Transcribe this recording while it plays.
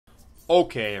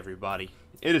Okay, everybody,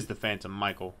 it is the Phantom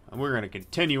Michael, and we're going to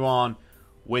continue on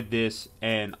with this,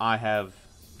 and I have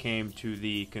came to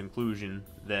the conclusion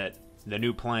that the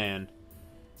new plan,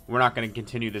 we're not going to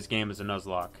continue this game as a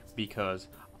Nuzlocke, because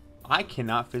I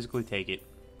cannot physically take it.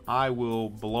 I will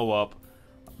blow up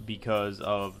because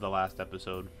of the last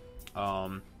episode.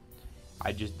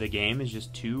 The game is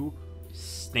just too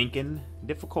stinking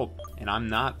difficult, and I'm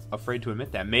not afraid to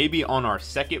admit that. Maybe on our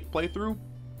second playthrough,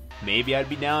 maybe I'd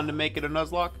be down to make it a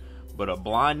Nuzlocke, but a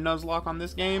blind Nuzlocke on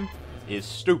this game is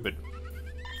stupid.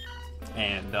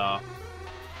 And, not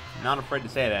afraid to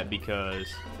say that because,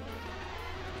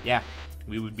 yeah,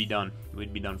 we would be done.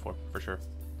 We'd be done for sure.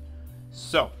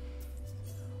 So,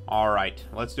 alright,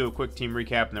 let's do a quick team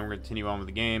recap, and then we're going to continue on with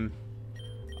the game.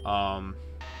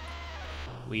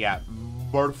 We got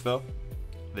Bertha,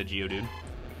 the Geodude.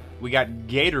 We got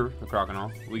Gator, the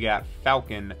Crocodile. We got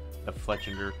Falcon, the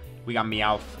Fletchinger. We got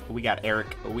Meowth. We got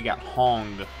Eric. We got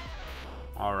Hong.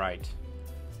 Alright.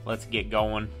 Let's get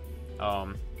going.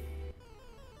 What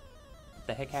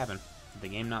the heck happened? Did the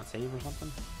game not save or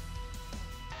something?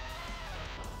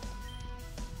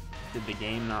 Did the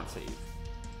game not save?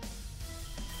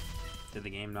 Did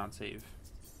the game not save?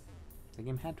 The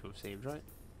game had to have saved, right?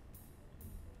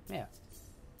 Yeah.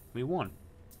 We won.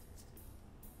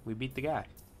 We beat the guy.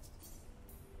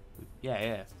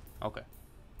 Yeah. Okay.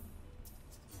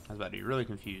 I was about to be really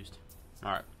confused.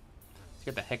 Alright. Let's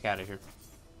get the heck out of here.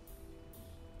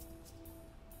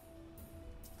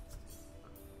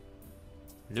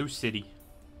 New city.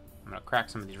 I'm gonna crack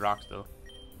some of these rocks though.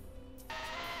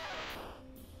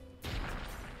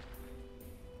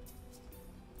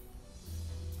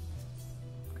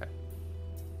 Okay.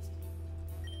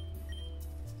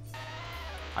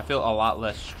 I feel a lot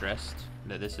less stressed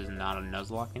that this is not a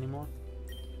Nuzlocke anymore.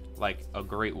 Like, a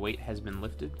great weight has been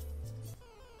lifted.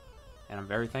 And I'm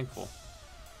very thankful.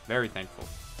 Very thankful.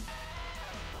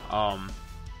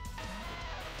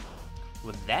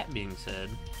 With that being said,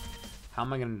 how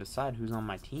am I going to decide who's on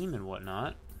my team and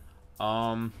whatnot?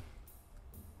 I'll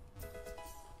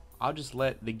just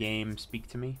let the game speak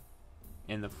to me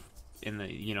in the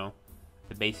you know,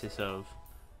 the basis of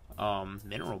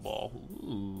Mineral Ball.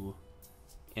 Ooh.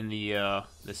 In the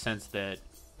sense that,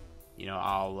 you know,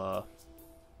 I'll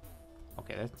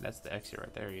okay, that's the exit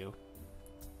right there, yo.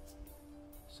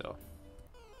 So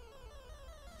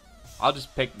I'll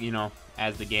just pick, you know,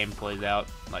 as the game plays out,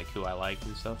 like who I like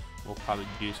and stuff. We'll probably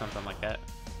do something like that.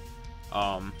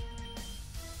 We'll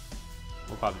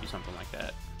probably do something like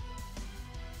that.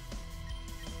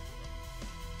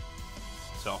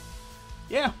 So,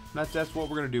 yeah, that's what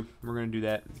we're gonna do. We're gonna do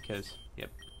that because,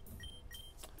 yep,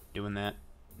 doing that,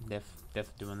 def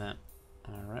doing that.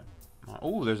 All right.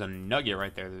 Oh, there's a nugget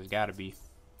right there. There's gotta be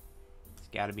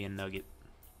a nugget.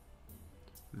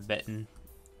 Betting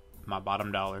my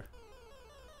bottom dollar.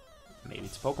 Maybe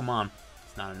it's Pokemon.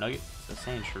 It's not a nugget. It's a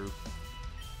sand shrew.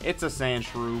 It's a sand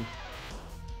shrew.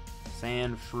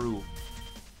 Sand shrew.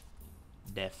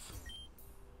 Def.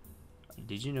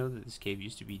 Did you know that this cave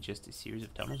used to be just a series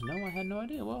of tunnels? No, I had no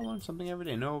idea. Well, I learn something every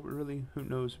day. No, but really, who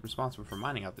knows responsible for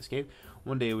mining out this cave?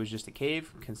 One day it was just a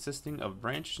cave consisting of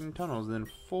branching tunnels, then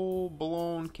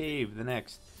full-blown cave the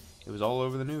next. It was all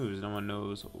over the news. No one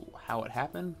knows how it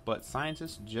happened, but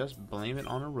scientists just blame it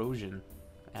on erosion.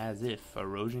 As if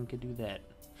erosion could do that.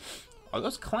 Are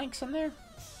those clanks in there?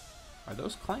 Are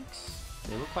those clanks?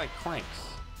 They look like clanks.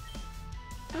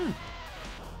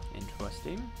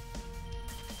 Interesting.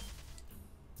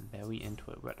 Very into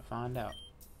it. We're about to find out.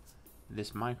 This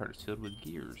minecart is filled with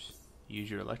gears. Use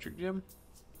your electric gem?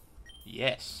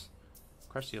 Yes.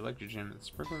 Crush the electric gem and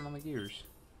sprinkle it on the gears.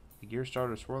 The gears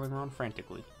started swirling around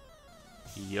frantically.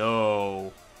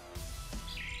 Yo.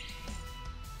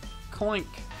 Clink.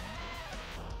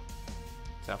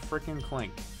 It's a freaking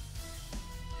clink.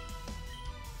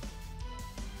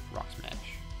 Rock smash.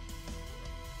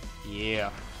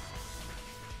 Yeah.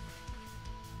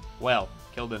 Well,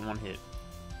 killed it in one hit.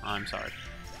 I'm sorry.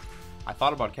 I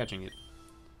thought about catching it.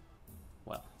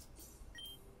 Well.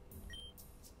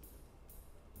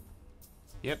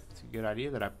 Yep, it's a good idea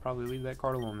that I probably leave that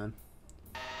card alone then.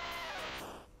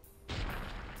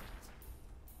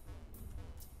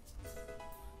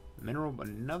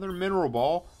 Another mineral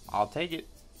ball. I'll take it.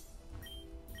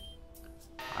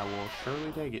 I will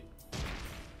surely take it.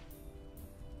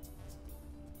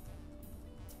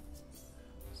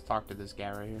 Let's talk to this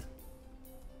guy right here.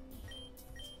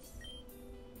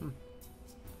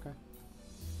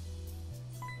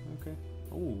 Okay.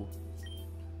 Ooh.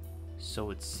 So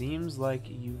it seems like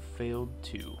you failed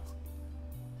too.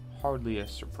 Hardly a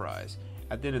surprise.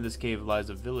 At the end of this cave lies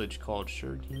a village called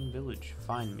Sherdine Village.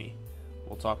 Find me.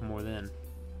 We'll talk more then.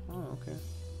 Oh, okay.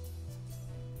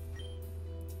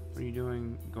 What are you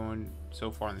doing going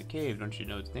so far in the cave? Don't you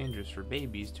know it's dangerous for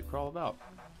babies to crawl about?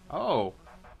 Oh.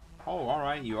 Oh,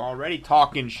 alright. You already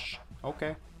talking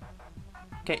Okay.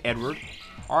 Okay, Edward.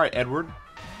 Alright, Edward.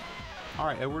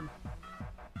 Alright, Edward.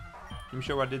 Let me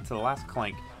show you what I did to the last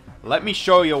Clank. Let me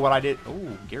show you what I did.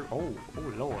 Oh, Gary. Oh,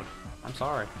 Lord. I'm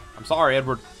sorry. I'm sorry,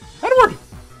 Edward. Edward!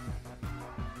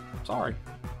 Sorry.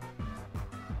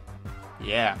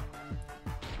 Yeah.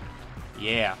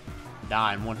 Yeah.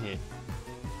 Die in one hit.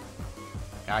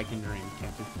 Guy can dream,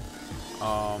 can't he?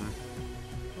 What am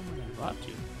I going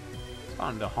to? It's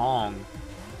on to Hong.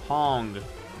 Hong.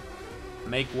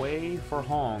 Make way for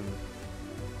Hong.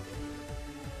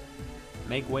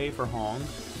 Make way for Hong.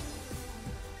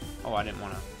 Oh, I didn't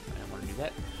want to do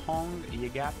that. Hong, you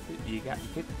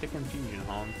hit the confusion,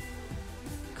 Hong.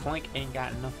 Clank ain't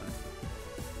got nothing.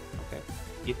 Okay.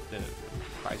 Get the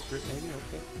price for it, maybe?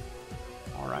 Okay.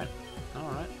 Alright.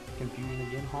 Alright. Confusion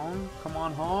again, Hong. Come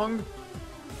on, Hong.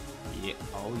 Yeah.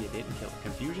 Oh, you didn't kill it.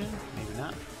 Confusion? Maybe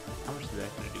not. How much did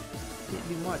that gonna do? Didn't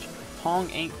do much. Hong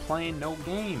ain't playing no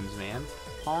games, man.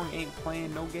 Hong ain't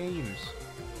playing no games.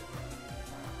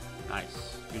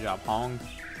 Nice. Good job, Hong.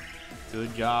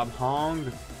 Good job, Hong.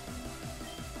 Who's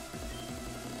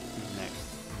next?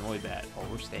 Noibat. Oh,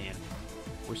 we're staying.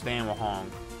 We're staying with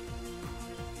Hong.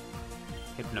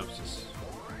 Hypnosis.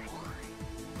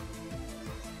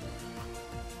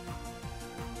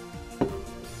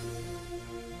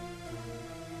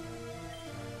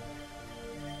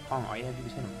 Hong, all you had to do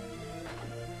was hit him.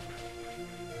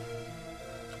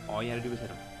 All you had to do was hit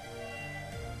him.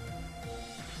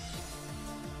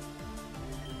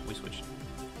 We switched.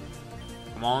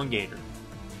 Come on, Gator.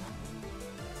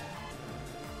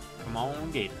 Come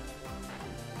on, Gator.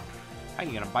 How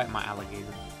you gonna bite my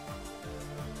alligator?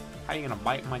 How you gonna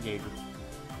bite my gator?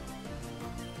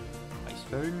 Ice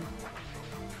Fang.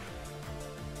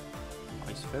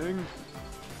 Ice Fang.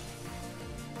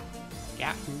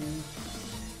 Got him.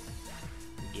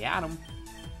 Got him.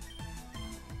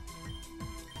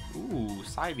 Ooh,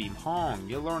 Psybeam. Hong.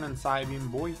 You're learning Psybeam,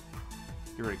 boy.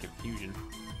 Get rid of confusion.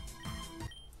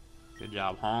 Good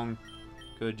job, Hong.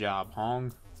 Good job,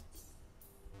 Hong.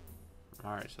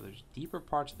 Alright, so there's deeper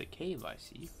parts of the cave, I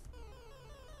see.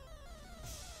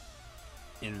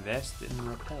 Invest in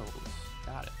repels.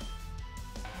 Got it.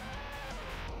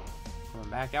 Coming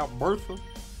back out, Bertha.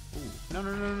 Ooh,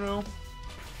 no.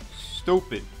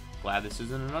 Stupid. Glad this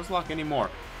isn't a Nuzlocke anymore.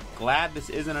 Glad this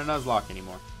isn't a Nuzlocke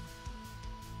anymore.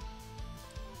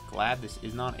 Glad this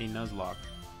is not a Nuzlocke.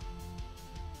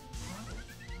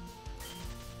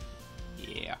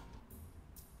 Yeah.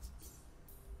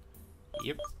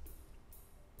 Yep.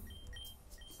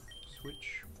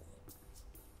 Switch.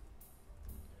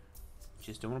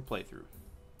 Just doing a playthrough.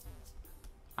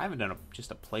 I haven't done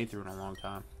just a playthrough in a long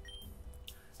time.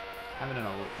 I haven't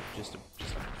done just a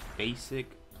basic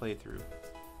playthrough.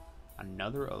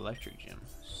 Another electric gym.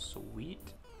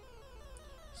 Sweet.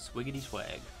 Swiggity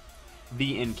swag.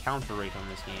 The encounter rate on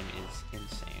this game is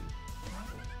insane.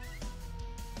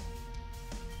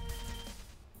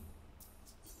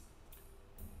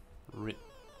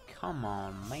 Come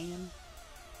on, man.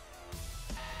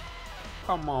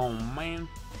 Come on, man.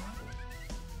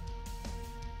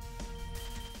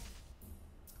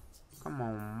 Come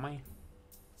on, man.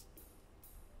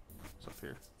 What's up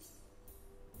here?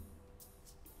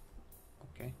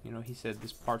 Okay, you know, he said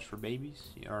this part's for babies,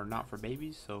 or not for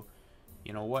babies, so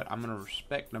you know what? I'm gonna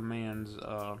respect the man's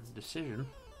decision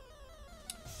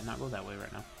and not go that way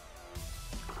right now.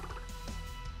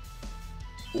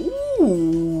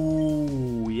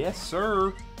 Ooh, yes,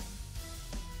 sir.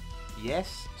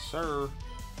 Yes, sir.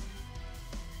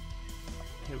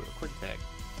 Hit it with a quick tag.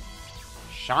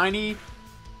 Shiny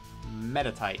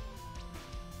Metatite.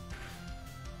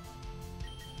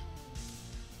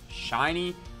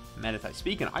 Shiny Metatite.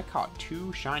 Speaking, I caught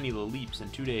 2 shiny Leaps in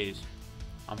 2 days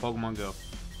on Pokemon Go.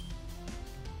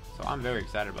 So I'm very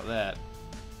excited about that.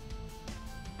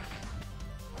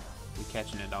 We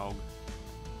catching a dog.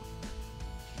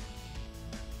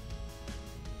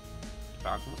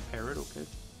 Falcon's Parrot, okay.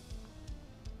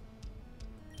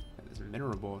 There's a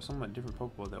Mineral Ball, somewhat different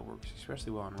Pokeball that works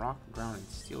especially well on rock, ground, and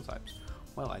steel types.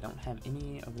 Well, I don't have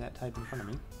any of that type in front of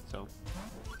me, so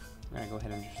I'm gonna go ahead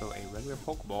and just throw a regular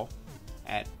Pokeball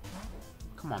at.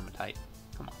 Come on, Matite.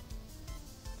 Come on.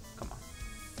 Come on.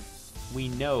 We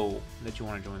know that you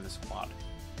want to join the squad.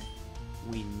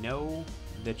 We know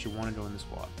that you want to join the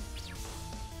squad.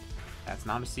 That's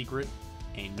not a secret.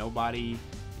 Ain't nobody,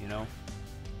 you know.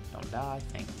 Don't die,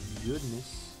 thank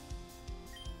goodness.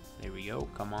 There we go,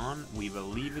 come on. We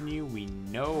believe in you. We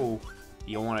know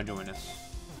you'll want to join us.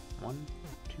 1,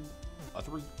 2, 2, a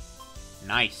 3.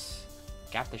 Nice.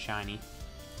 Got the shiny.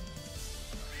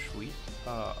 Sweet.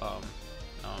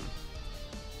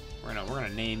 We're gonna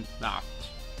name. Nah.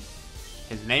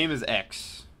 His name is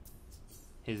X.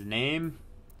 His name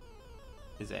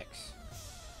is X.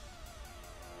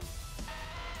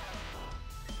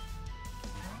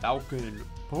 Falcon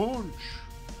Punch.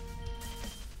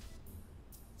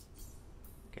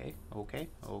 Okay, okay,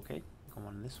 okay.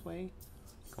 Going this way.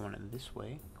 Going this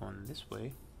way. Going this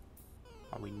way.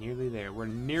 Are we nearly there? We're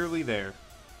nearly there.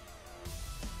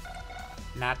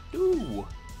 Natu.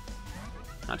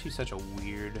 Natu's such a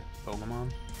weird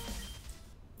Pokemon.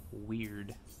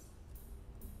 Weird.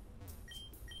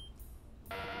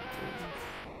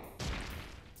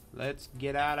 Let's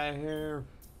get out of here.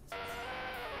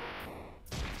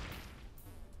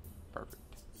 Perfect.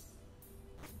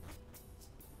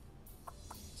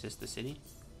 Is this the city?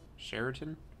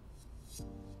 Sheraton?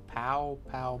 Pow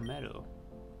Meadow.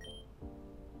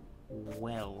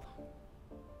 Well.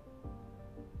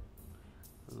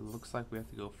 Looks like we have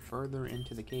to go further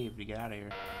into the cave to get out of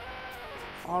here.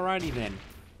 Alrighty then.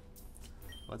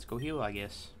 Let's go heal, I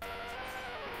guess.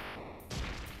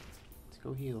 Let's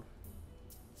go heal.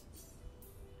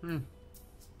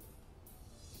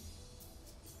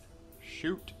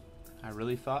 Shoot. I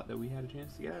really thought that we had a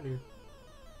chance to get out of here.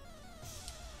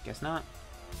 Guess not.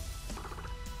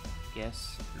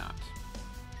 Guess not.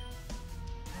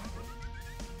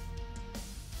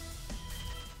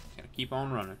 Gotta keep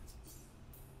on running.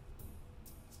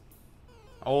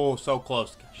 Oh, so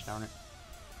close. Gosh darn it.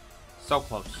 So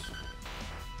close.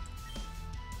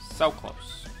 So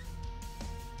close.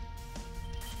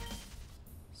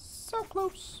 So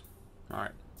close.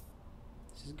 Alright.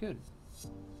 This is good. This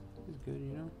is good,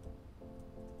 you know?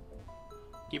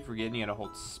 Keep forgetting you gotta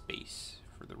hold space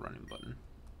for the running button.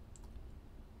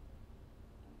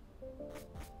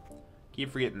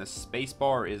 Keep forgetting the space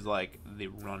bar is like the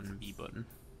run B button.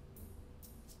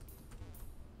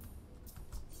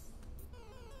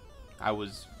 I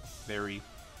was very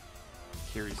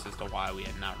curious as to why we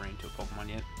had not ran into a Pokemon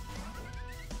yet.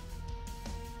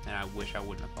 And I wish I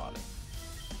wouldn't have thought it.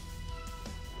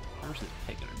 How much is this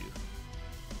pet gonna do?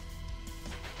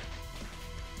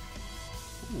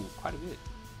 Ooh, quite a bit.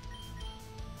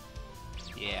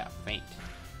 Yeah, faint.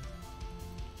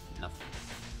 Nothing.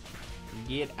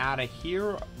 Get out of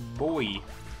here, boy.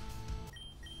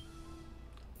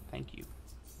 Thank you.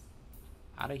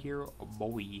 Out of here,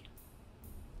 boy.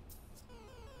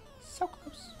 So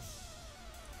close.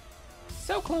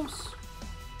 So close.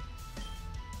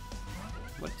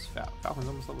 What's Falcon's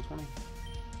almost level 20.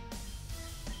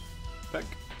 Peck.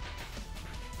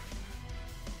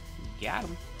 Got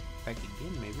him. Peck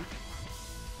again, maybe.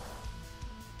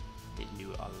 Didn't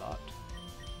do a lot.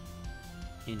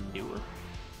 Endure.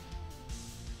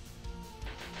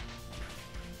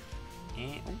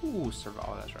 And ooh, survive.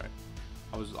 Oh, that's right.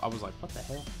 I was like, what the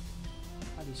hell?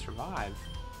 How did he survive?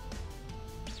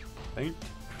 Faint.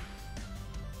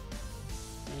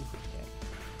 And quick attack.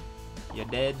 You're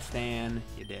dead, Stan.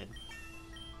 You're dead.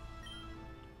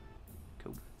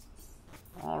 Cool.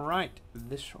 Alright,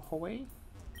 this way.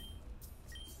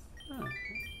 Huh.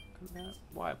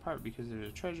 Why? Probably because there's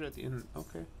a treasure at the end.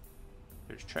 Okay.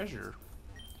 There's treasure.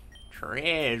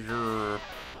 Treasure.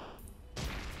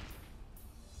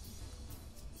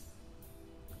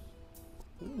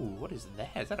 Ooh, what is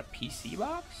that? Is that a PC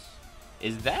box?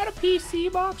 Is that a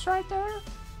PC box right there? I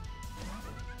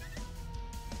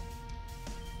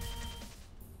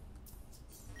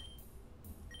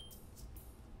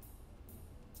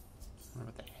wonder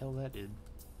what the hell that did.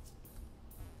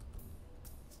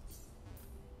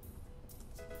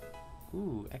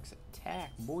 Ooh, X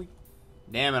attack, boy.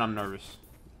 Damn it, I'm nervous.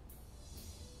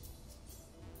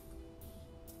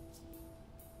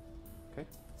 Okay.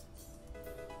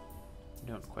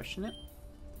 Don't question it.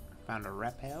 Found a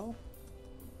rappel.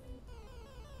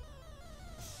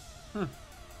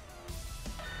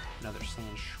 Another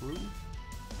sand shrew.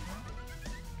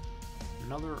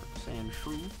 Another sand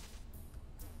shrew.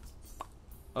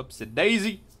 Upsy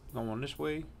daisy. Going this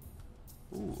way.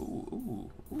 Ooh, ooh,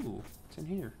 ooh, ooh. What's in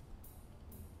here?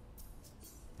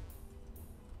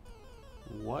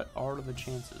 What are the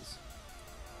chances?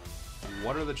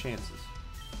 What are the chances?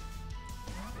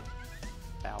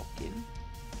 Falcon.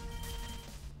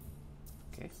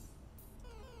 Okay.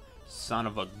 Son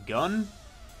of a gun.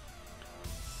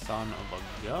 Son of a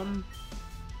gun.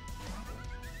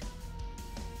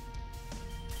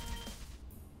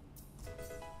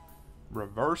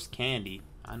 Reverse candy.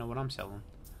 I know what I'm selling.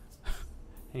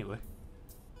 Anyway.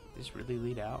 Does this really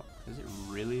lead out? Does it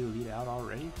really lead out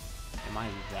already? Am I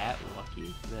that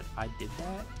lucky that I did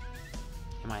that?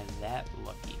 Am I that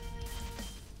lucky?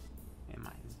 Am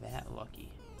I that lucky?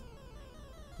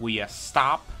 Will you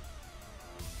stop?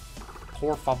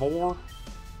 Por favor?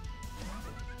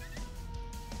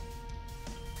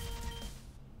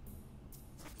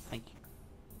 Thank you.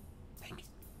 Thank you.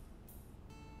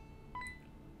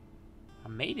 I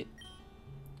made it.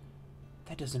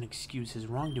 That doesn't excuse his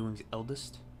wrongdoings,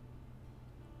 eldest.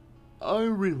 I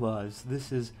realize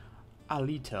this is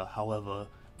Alita, however,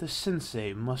 the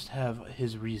sensei must have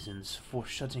his reasons for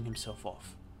shutting himself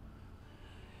off.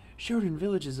 Sheridan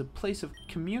Village is a place of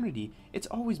community. It's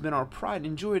always been our pride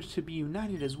and joy to be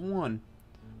united as one.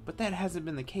 But that hasn't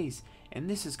been the case, and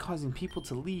this is causing people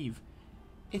to leave.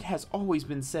 It has always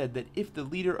been said that if the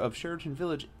leader of Sheridan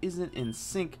Village isn't in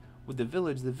sync with the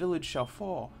village shall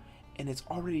fall, and it's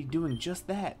already doing just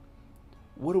that.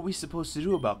 What are we supposed to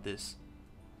do about this?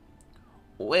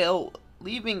 Well,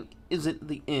 leaving isn't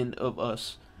the end of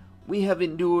us. We have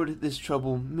endured this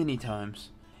trouble many times.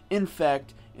 In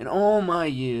fact, in all my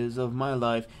years of my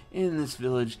life in this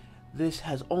village, this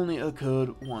has only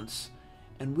occurred once,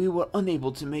 and we were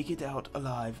unable to make it out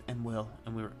alive and well.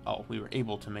 And we were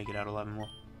able to make it out alive and well.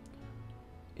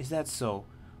 Is that so?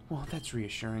 Well, that's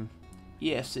reassuring.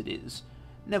 Yes, it is.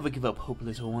 Never give up hope,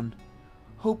 little one.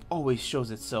 Hope always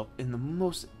shows itself in the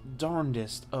most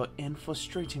darndest and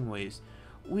frustrating ways.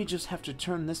 We just have to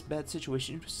turn this bad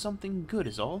situation into something good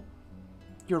is all.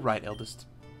 You're right, eldest.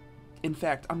 In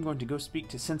fact, I'm going to go speak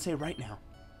to Sensei right now.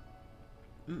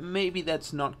 Maybe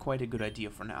that's not quite a good idea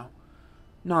for now.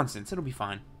 Nonsense, it'll be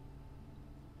fine.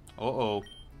 Uh-oh.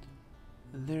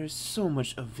 There's so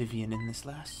much of Vivian in this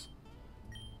lass.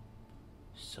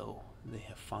 So, they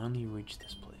have finally reached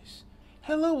this place.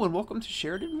 Hello and welcome to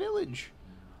Sheridan Village.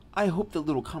 I hope the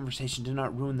little conversation did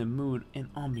not ruin the mood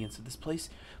and ambience of this place.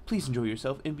 Please enjoy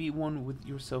yourself and be one with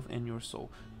yourself and your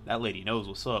soul. That lady knows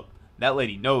what's up. That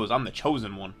lady knows I'm the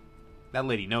chosen one. That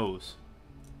lady knows.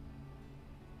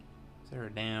 Is there a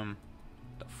damn...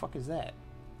 The fuck is that?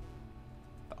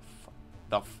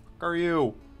 The fuck are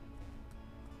you?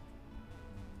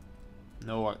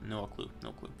 No clue.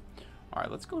 No clue.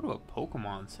 Alright, let's go to a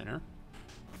Pokemon Center.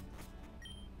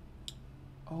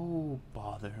 Oh,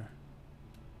 bother.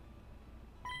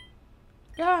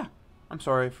 Yeah! I'm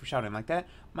sorry for shouting like that.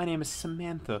 My name is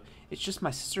Samantha. It's just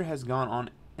my sister has gone on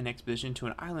an expedition to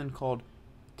an island called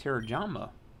Terrajama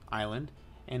Island.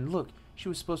 And look, she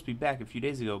was supposed to be back a few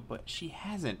days ago, but she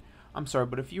hasn't. I'm sorry,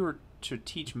 but if you were to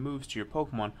teach moves to your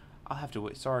Pokemon, I'll have to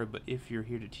wait. Sorry, but if you're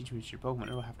here to teach moves to your Pokemon,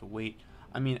 it'll have to wait.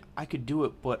 I mean, I could do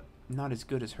it, but not as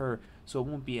good as her, so it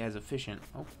won't be as efficient.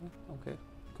 Okay,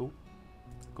 cool.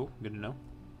 Cool, good to know.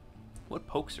 What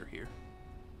pokes are here?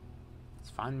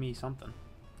 Let's find me something.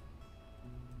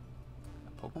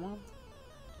 A Pokemon?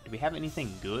 Do we have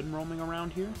anything good roaming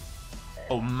around here?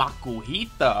 Oh,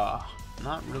 Makuhita!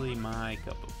 Not really my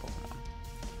cup of Pokemon.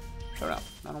 Shut up.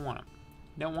 I don't want it.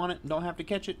 Don't want it. Don't have to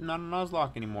catch it. Not a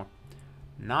Nuzlocke anymore.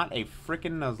 Not a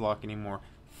frickin' Nuzlocke anymore.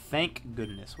 Thank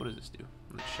goodness. What does this do?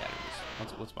 Let's shatter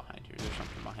this. What's behind here? There's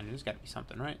something behind here. There's got to be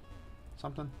something, right?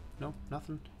 Something? No?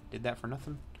 Nothing? Did that for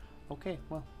nothing? Okay,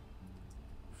 well.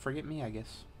 Forget me, I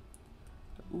guess.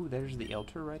 Ooh, there's the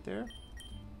Elter right there.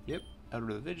 Yep. Elder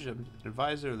of the Village,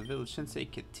 advisor of the village sensei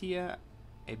Katia.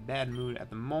 A bad mood at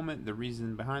the moment. The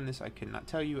reason behind this I could not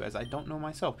tell you as I don't know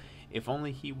myself. If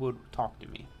only he would talk to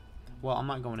me. Well, I'm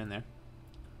not going in there.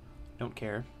 Don't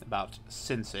care about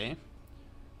sensei.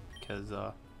 Because,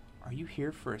 are you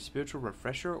here for a spiritual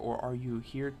refresher or are you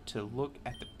here to look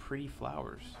at the pretty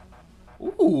flowers?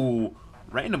 Ooh,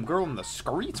 random girl in the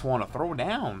streets want to throw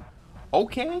down.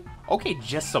 Okay, okay,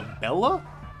 Jessabella?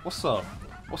 What's up?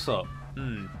 What's up?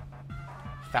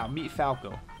 Meet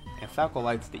Falco. And Falco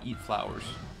likes to eat flowers.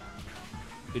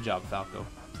 Good job, Falco.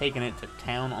 Taking it to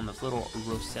town on this little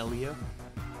Roselia.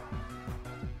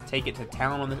 Take it to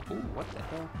town on this... Ooh, what the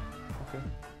hell? Okay.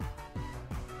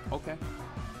 Okay.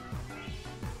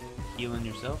 Healing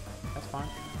yourself? That's fine.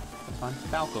 That's fine.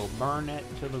 Falco, burn it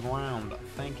to the ground.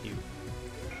 Thank you.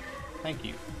 Thank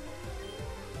you.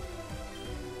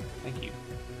 Thank you.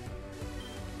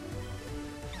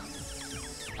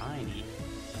 Shiny.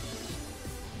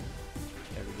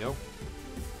 There we go.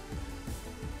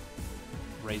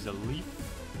 Raise a leaf.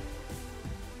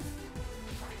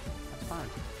 That's fine.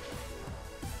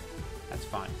 That's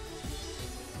fine.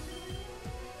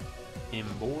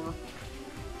 Embor.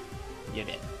 You're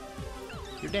dead.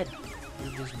 You're dead.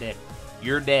 You're just dead.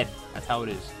 You're dead. That's how it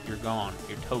is. You're gone.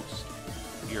 You're toast.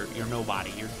 You're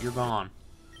nobody. You're gone.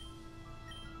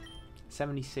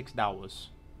 $76.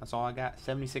 That's all I got.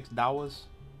 $76.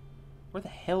 Where the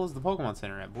hell is the Pokemon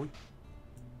Center at, boy?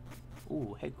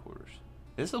 Ooh, headquarters.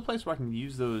 This is the place where I can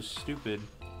use those stupid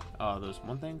those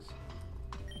one things.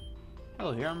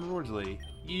 Hello, here I'm rewards lady.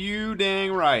 You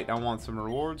dang right, I want some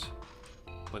rewards.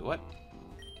 Wait, what?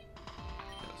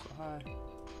 Go so high.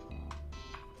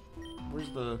 Where's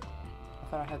the... I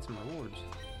thought I had some rewards.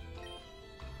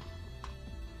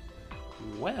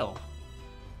 Well,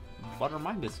 butter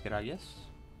my biscuit, I guess.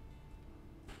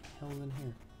 What the hell's in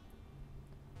here?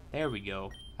 There we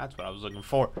go. That's what I was looking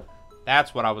for.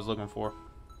 That's what I was looking for.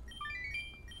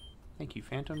 Thank you,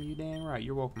 Phantom. You dang right.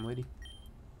 You're welcome, lady.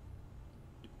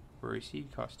 Where a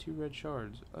seed costs 2 red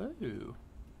shards. Oh.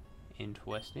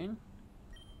 Interesting.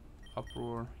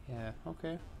 Uproar. Yeah,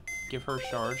 okay. Give her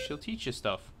shards. She'll teach you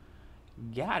stuff.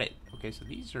 Got it. Okay, so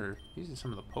these are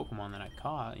some of the Pokemon that I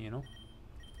caught, you know.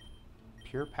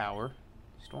 Pure Power.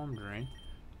 Storm Drain.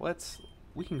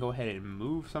 We can go ahead and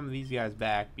move some of these guys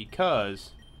back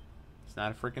because it's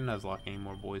not a freaking Nuzlocke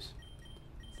anymore, boys.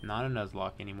 It's not a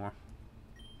Nuzlocke anymore.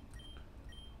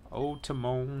 Oh,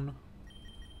 Timon.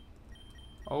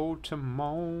 Oh,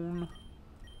 Timon.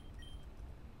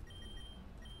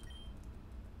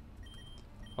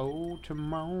 Oh,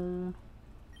 Timon.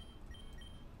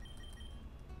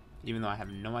 Even though I have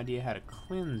no idea how to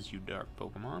cleanse you dark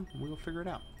Pokemon, we'll figure it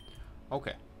out.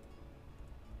 Okay.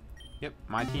 Yep,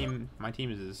 my team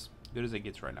is as good as it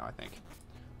gets right now, I think.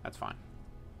 That's fine.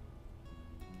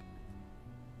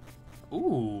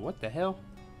 Ooh, what the hell?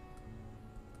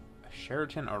 A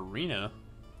Sheraton Arena?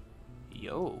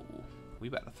 Yo, we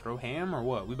about to throw ham or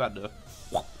what? We about to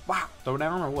wow, throw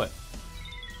down or what?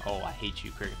 Oh, I hate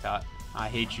you, Kricketot. I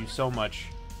hate you so much.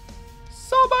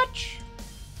 So much!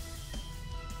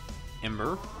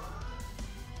 Ember.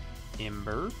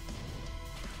 Ember.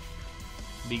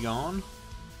 Be gone.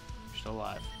 You're still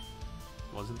alive.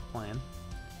 Wasn't the plan.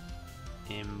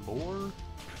 Embor.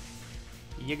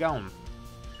 You gone.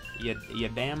 You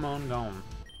damn on gone.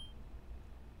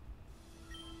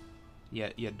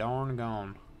 You darn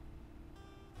gone.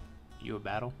 You a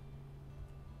battle?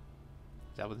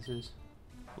 Is that what this is?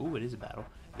 Ooh, it is a battle.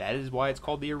 That is why it's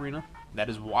called the arena. That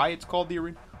is why it's called the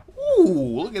arena.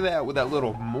 Ooh, look at that with that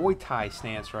little Muay Thai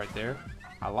stance right there.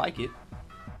 I like it.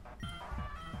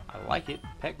 I like it.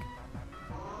 Heck.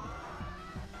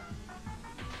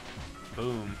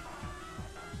 Boom.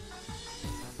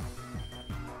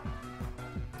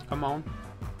 Come on.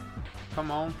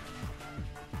 Come on.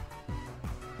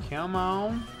 Come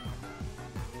on.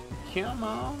 Come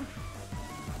on.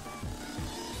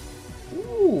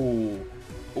 Ooh.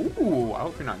 Ooh, I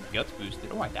hope you're not guts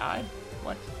boosted. Oh, I died?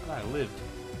 What? I thought I lived.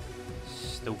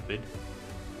 Stupid.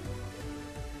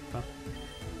 Huh.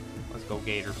 Let's go,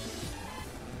 Gator.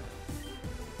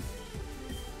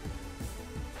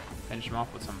 Finish him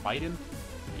off with some biting?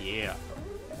 Yeah.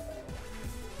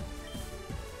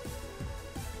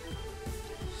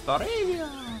 Staravia!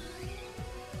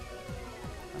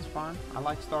 That's fine. I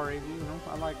like Staravia, you know.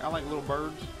 I like little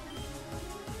birds.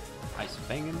 Ice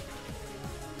banging.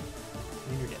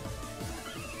 And you're dead.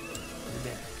 You're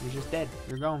dead. You're just dead.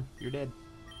 You're gone. You're dead.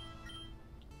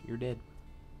 You're dead.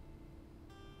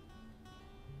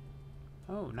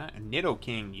 Oh, not a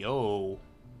Nidoking, yo.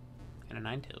 And a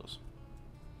Ninetales.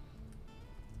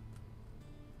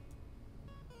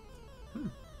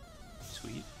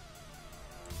 Sweet.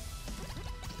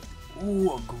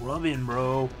 Ooh, a Grubbin,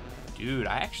 bro. Dude,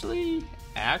 I actually,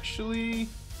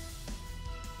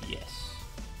 yes.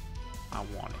 I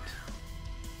want it.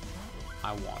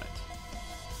 I want it.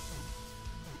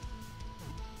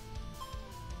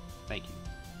 Thank you.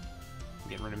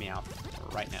 Get rid of me out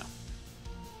right now.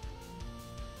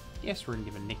 Yes, we're gonna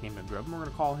give a nickname to Grubbin. We're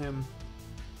gonna call him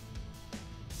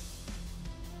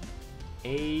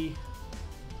A.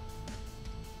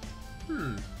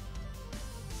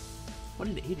 What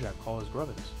did A-Drive call his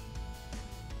Grubbins?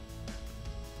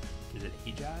 Is it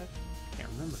A-Drive? I can't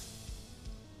remember.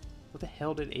 What the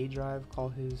hell did A-Drive call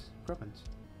his Grubbins?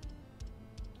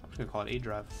 I'm just gonna call it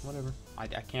A-Drive. Whatever. I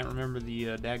can't remember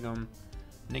the daggum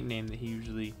nickname that he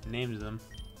usually names them,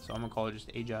 so I'm gonna call it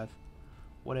just A-Drive.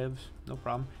 Whatevs. No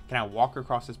problem. Can I walk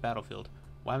across this battlefield?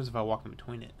 What happens if I walk in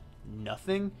between it?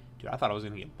 Nothing? Dude, I thought I was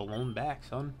gonna get blown back,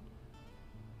 son.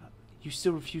 You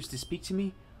still refuse to speak to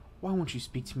me? Why won't you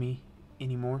speak to me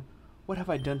anymore? What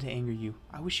have I done to anger you?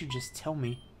 I wish you'd just tell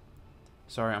me.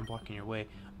 Sorry, I'm blocking your way.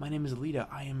 My name is Alita.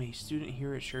 I am a student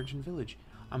here at Sheraton Village.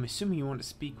 I'm assuming you want to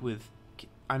speak with...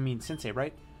 Sensei,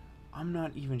 right? I'm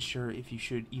not even sure if you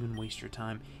should even waste your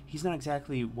time. He's not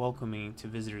exactly welcoming to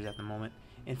visitors at the moment.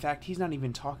 In fact, he's not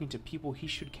even talking to people he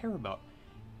should care about.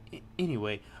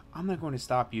 Anyway, I'm not going to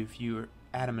stop you if you're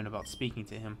adamant about speaking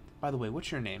to him. By the way,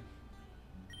 what's your name?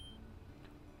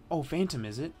 Oh, Phantom,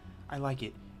 is it? I like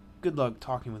it. Good luck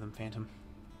talking with him, Phantom.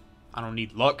 I don't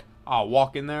need luck. I'll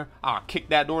walk in there, I'll kick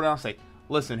that door down and say,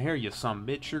 listen here, you son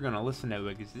bitch, you're gonna listen to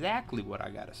exactly what I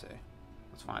gotta say.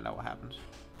 Let's find out what happens.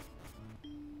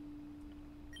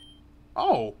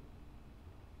 Oh!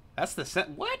 That's the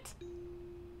what?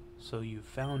 So you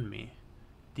found me.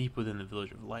 Deep within the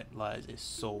village of light lies a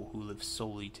soul who lives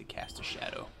solely to cast a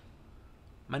shadow.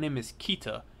 My name is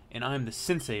Kita, and I am the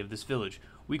sensei of this village.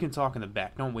 We can talk in the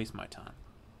back, don't waste my time.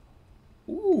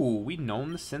 Ooh, we've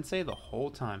known the sensei the whole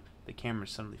time. The camera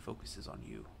suddenly focuses on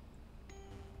you.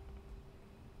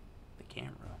 The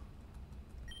camera.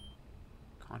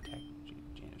 Contact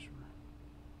Janice.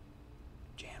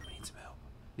 Jan, we need some help.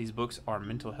 These books are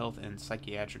mental health and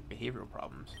psychiatric behavioral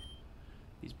problems.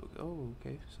 These books. Oh,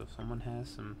 okay. So if someone has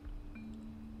some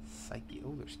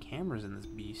oh, there's cameras in this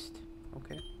beast.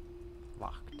 Okay.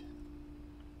 Locked.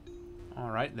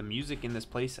 Alright, the music in this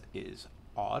place is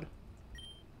odd.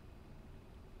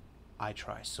 I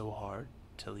try so hard,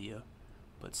 Talia,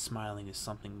 but smiling is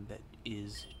something that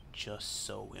is just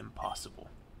so impossible.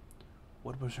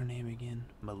 What was her name again?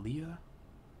 Malia?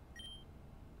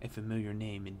 A familiar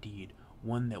name indeed,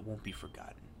 one that won't be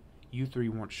forgotten. You three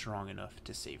weren't strong enough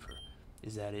to save her.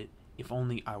 Is that it? If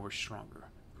only I were stronger,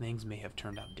 things may have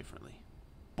turned out differently.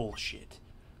 Bullshit.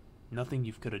 Nothing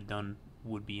you could have done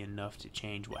would be enough to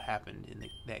change what happened in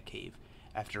that cave.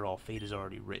 After all, fate is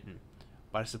already written.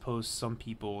 But I suppose some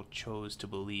people chose to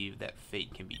believe that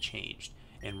fate can be changed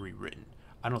and rewritten.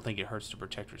 I don't think it hurts to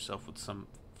protect yourself with some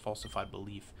falsified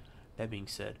belief. That being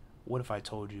said, what if I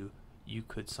told you you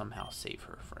could somehow save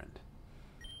her, friend?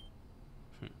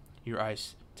 Your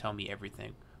eyes tell me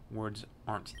everything. Words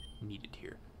aren't needed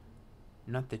here.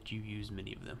 Not that you use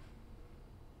many of them.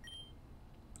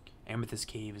 Amethyst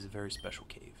Cave is a very special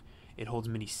cave. It holds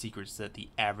many secrets that the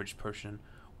average person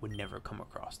would never come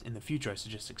across. In the future, I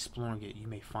suggest exploring it. You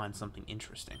may find something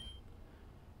interesting.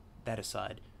 That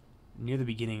aside, near the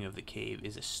beginning of the cave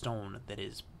is a stone that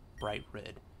is bright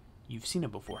red. You've seen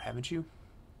it before, haven't you?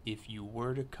 If you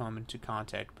were to come into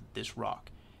contact with this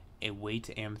rock, a way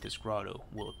to Amethyst Grotto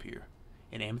will appear.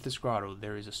 In Amethyst Grotto,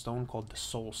 there is a stone called the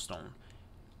Soul Stone.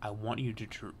 I want you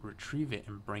to retrieve it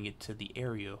and bring it to the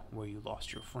area where you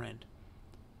lost your friend.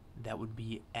 That would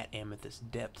be at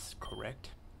Amethyst Depths, correct?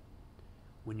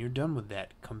 When you're done with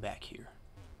that, come back here.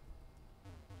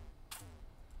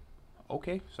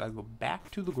 Okay, so I go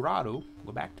back to the grotto,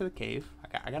 go back to the cave.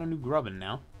 I got a new grubbin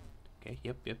now. Okay,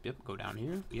 yep. Go down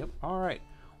here. Yep, alright.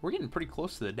 We're getting pretty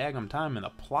close to the daggum time, and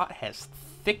the plot has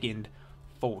thickened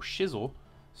for shizzle.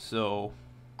 So,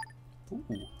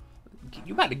 ooh,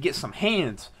 you about to get some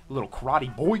hands, little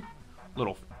karate boy.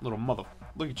 Little mother.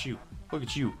 Look at you. Look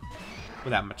at you.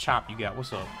 With that Machop you got.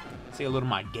 What's up? Say hello to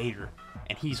my gator.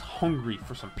 And he's hungry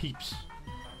for some peeps.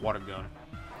 Water gun.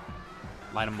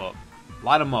 Light him up.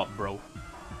 Light him up, bro.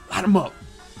 Light him up.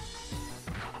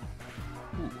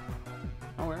 Ooh.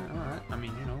 Alright. I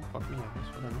mean, you know, fuck me, I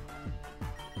guess. Whatever.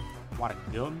 Water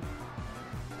gun.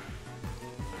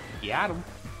 Got him.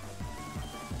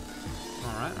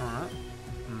 Alright.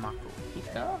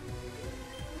 Makohita.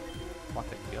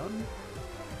 Water gun.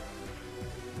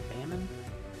 Famine.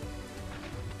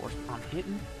 Force I'm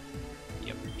hitting.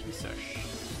 Yep, piece of shit.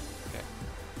 Okay.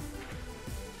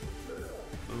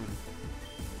 Boom.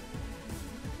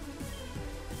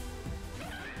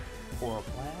 Coral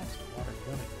blast, water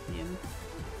gun again.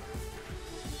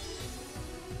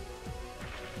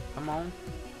 Come on.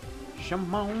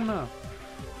 Shamona.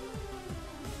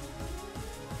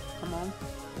 Come on.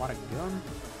 Water gun.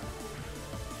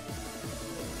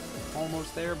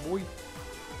 Almost there, boy.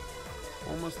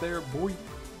 Almost there, boy.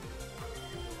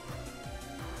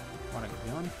 What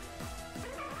a gun.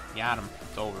 Got him.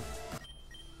 It's over.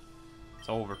 It's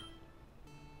over.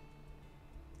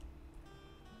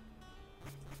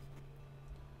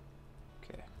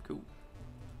 Okay, cool.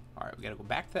 Alright, we gotta go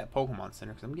back to that Pokemon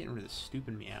Center because I'm getting rid of this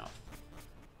stupid Meowth.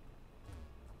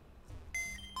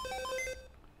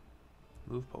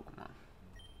 Move Pokemon.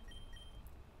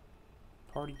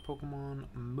 Party Pokemon.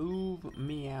 Move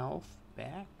Meowth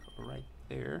back right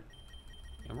there.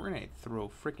 And we're gonna throw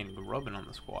frickin' grubbin on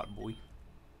the squad, boy.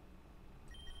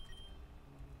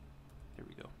 There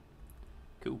we go.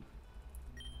 Cool.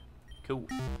 Cool.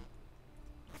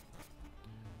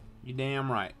 You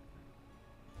damn right.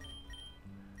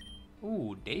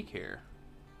 Ooh, daycare.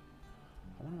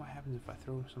 I wonder what happens if I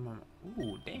throw some on.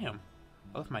 Ooh, damn.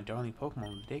 I left my darling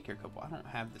Pokemon with the daycare couple. I don't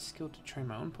have the skill to train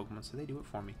my own Pokemon, so they do it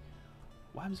for me.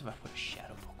 What happens if I put a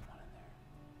shadow Pokemon in there?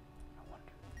 I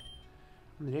wonder.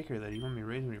 I'm the daycare lady. You want me to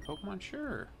raise one of your Pokemon?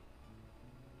 Sure.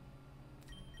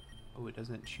 Oh, it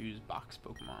doesn't choose box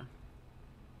Pokemon.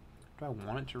 Do I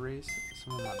want it to raise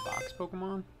some of my box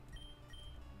Pokemon?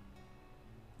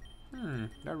 Do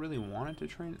I really want it to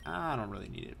train? I don't really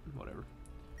need it. Whatever.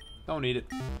 Don't need it.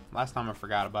 Last time I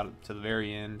forgot about it to the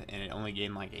very end, and it only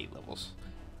gained like 8 levels.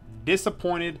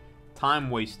 Disappointed. Time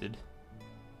wasted.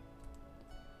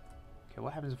 Okay,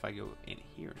 what happens if I go in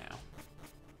here now?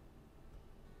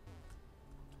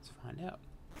 Let's find out.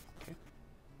 Okay.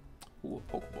 Ooh,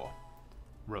 a Pokeball.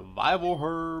 Revival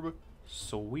Herb.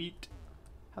 Sweet.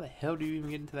 How the hell do you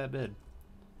even get into that bed?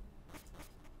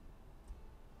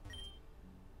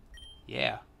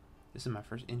 Yeah. This is my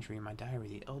first entry in my diary.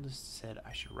 The eldest said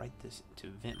I should write this to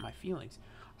vent my feelings.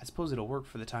 I suppose it'll work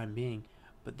for the time being,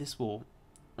 but this will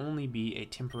only be a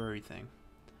temporary thing.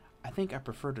 I think I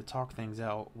prefer to talk things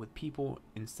out with people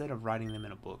instead of writing them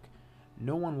in a book.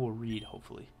 No one will read,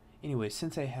 hopefully. Anyway,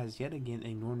 Sensei has yet again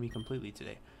ignored me completely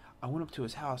today. I went up to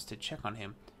his house to check on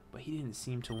him, but he didn't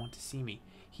seem to want to see me.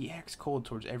 He acts cold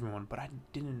towards everyone, but I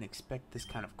didn't expect this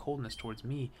kind of coldness towards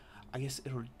me. I guess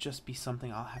it'll just be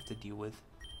something I'll have to deal with.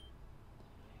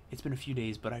 It's been a few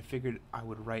days, but I figured I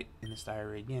would write in this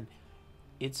diary again.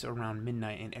 It's around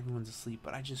midnight and everyone's asleep,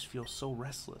 but I just feel so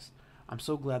restless. I'm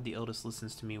so glad the eldest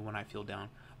listens to me when I feel down,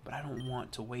 but I don't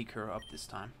want to wake her up this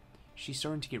time. She's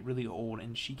starting to get really old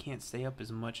and she can't stay up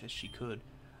as much as she could.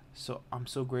 So I'm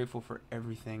so grateful for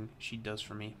everything she does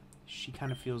for me. She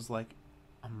kind of feels like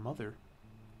a mother.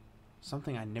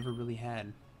 Something I never really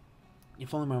had.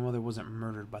 If only my mother wasn't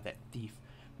murdered by that thief,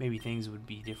 maybe things would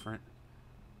be different.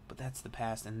 But that's the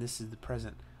past and this is the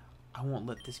present. I won't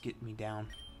let this get me down.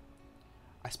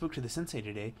 I spoke to the sensei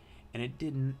today and it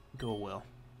didn't go well.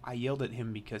 I yelled at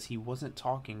him because he wasn't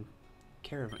taking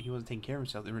care of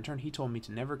himself. In return, he told me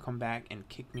to never come back and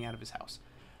kick me out of his house.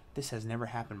 This has never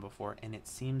happened before and it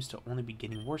seems to only be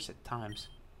getting worse at times.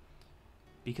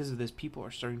 Because of this, people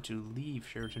are starting to leave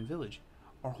Sheraton Village.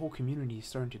 Our whole community is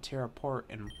starting to tear apart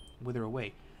and wither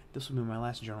away. This will be my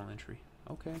last journal entry.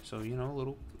 Okay, so, you know, a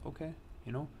little, okay,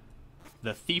 you know.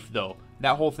 The thief, though,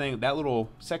 that whole thing, that little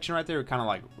section right there, kind of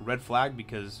like red flag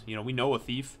because, you know, we know a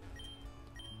thief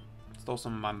stole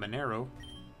some of my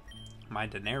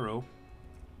dinero.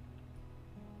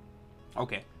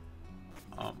 Okay.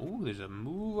 Ooh, there's a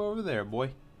move over there,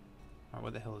 boy. Alright,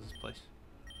 what the hell is this place?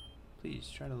 Please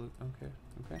try to look. Okay,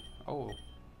 okay. Oh.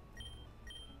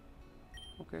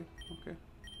 Okay, okay.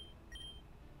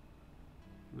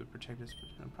 You would protect us,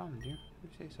 but no problem, dear. You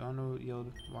say so. I know you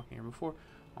yelled walking here before.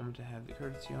 I'm going to have the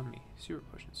courtesy on me. Super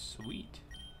potion. Sweet.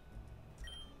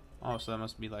 Oh, so that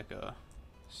must be like a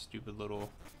stupid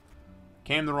little...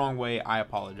 Came the wrong way. I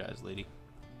apologize, lady.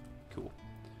 Cool.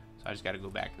 So I just got to go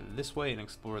back this way and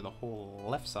explore the whole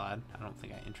left side. I don't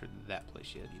think I entered that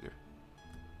place yet either.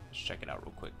 Let's check it out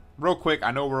real quick. Real quick.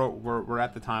 I know we're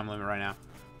at the time limit right now.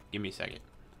 Give me a second.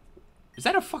 Is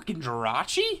that a fucking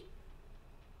Jirachi?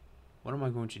 What am I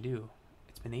going to do?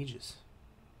 It's been ages.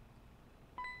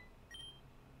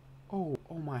 Oh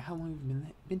my, how long have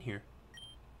you been here?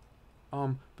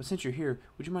 But since you're here,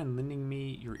 would you mind lending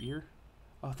me your ear?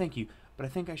 Oh, thank you. But I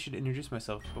think I should introduce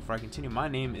myself before I continue. My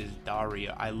name is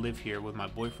Daria. I live here with my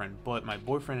boyfriend, but my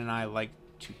boyfriend and I like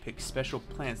to pick special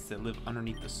plants that live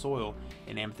underneath the soil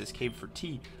in Amethyst Cave for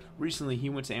tea. Recently, he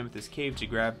went to Amethyst Cave to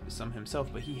grab some himself,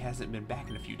 but he hasn't been back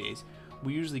in a few days.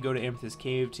 We usually go to Amethyst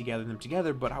Cave to gather them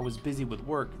together, but I was busy with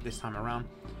work this time around.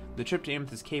 The trip to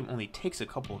Amethyst Cave only takes a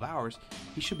couple of hours.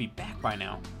 He should be back by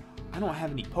now. I don't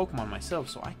have any Pokemon myself,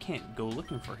 so I can't go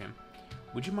looking for him.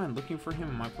 Would you mind looking for him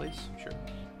in my place? Sure.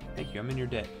 Thank you, I'm in your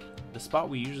debt. The spot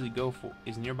we usually go for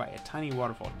is nearby a tiny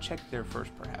waterfall. Check there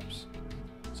first, perhaps.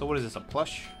 So what is this, a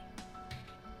plush?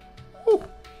 Whew.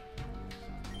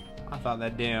 I thought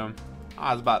that damn...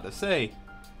 I was about to say.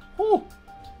 Whew.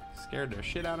 Scared the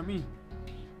shit out of me.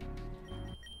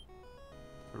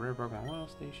 The Rare Pokemon Oil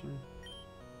Station.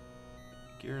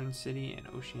 Giron City and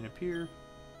Oceana Pier.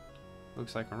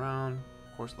 Looks like around.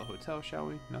 Of course, the hotel, shall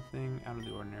we? Nothing out of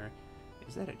the ordinary.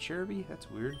 Is that a Cherubi? That's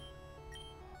weird.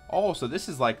 Oh, so this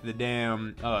is like the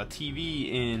damn TV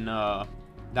in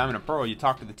Diamond and Pearl. You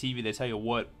talk to the TV, they tell you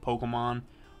what Pokemon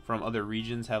from other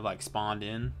regions have like spawned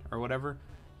in or whatever.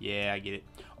 Yeah, I get it.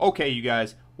 Okay, you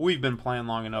guys, we've been playing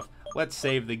long enough. Let's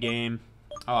save the game.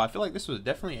 I feel like this was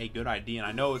definitely a good idea, and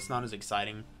I know it's not as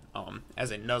exciting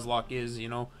as a Nuzlocke is, you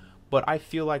know, but I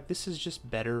feel like this is just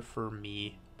better for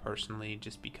me personally,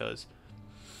 just because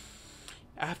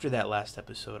after that last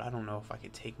episode, I don't know if I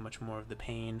could take much more of the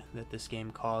pain that this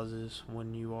game causes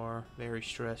when you are very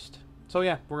stressed. So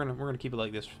yeah, we're gonna keep it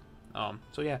like this.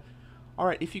 So yeah, all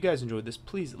right. If you guys enjoyed this,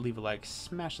 please leave a like,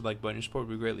 smash the like button. Your support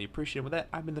would be greatly appreciated. With that,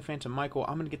 I've been the Phantom Michael.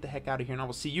 I'm gonna get the heck out of here, and I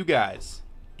will see you guys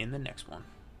in the next one.